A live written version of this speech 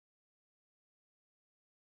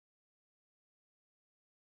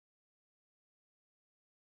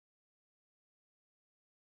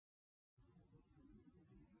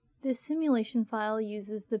This simulation file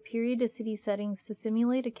uses the periodicity settings to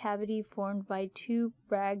simulate a cavity formed by two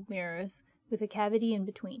Bragg mirrors with a cavity in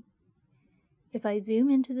between. If I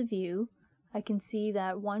zoom into the view, I can see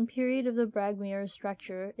that one period of the Bragg mirror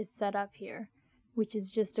structure is set up here, which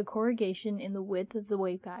is just a corrugation in the width of the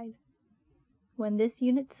waveguide. When this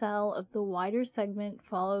unit cell of the wider segment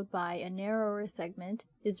followed by a narrower segment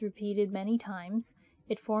is repeated many times,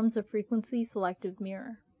 it forms a frequency selective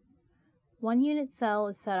mirror. One unit cell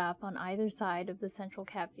is set up on either side of the central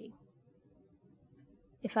cavity.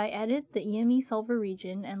 If I edit the EME solver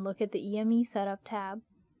region and look at the EME setup tab,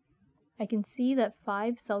 I can see that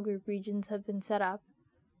 5 cell group regions have been set up,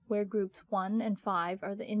 where groups 1 and 5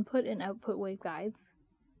 are the input and output waveguides.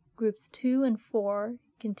 Groups 2 and 4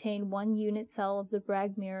 contain one unit cell of the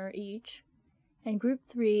Bragg mirror each, and group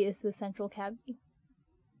 3 is the central cavity.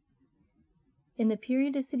 In the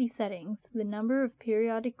periodicity settings, the number of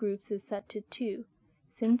periodic groups is set to 2,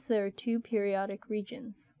 since there are 2 periodic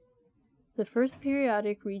regions. The first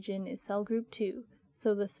periodic region is cell group 2,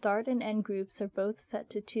 so the start and end groups are both set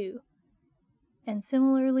to 2. And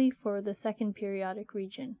similarly for the second periodic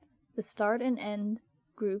region, the start and end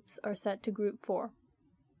groups are set to group 4.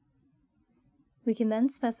 We can then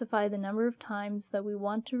specify the number of times that we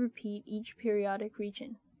want to repeat each periodic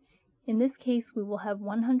region. In this case, we will have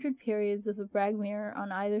 100 periods of the Bragg mirror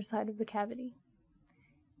on either side of the cavity.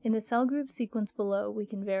 In the cell group sequence below, we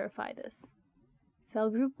can verify this. Cell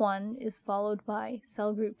group 1 is followed by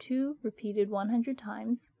cell group 2 repeated 100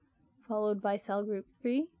 times, followed by cell group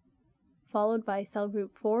 3, followed by cell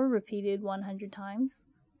group 4 repeated 100 times,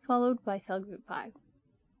 followed by cell group 5.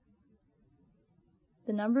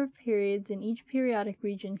 The number of periods in each periodic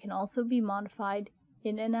region can also be modified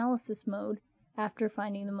in analysis mode after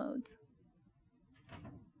finding the modes.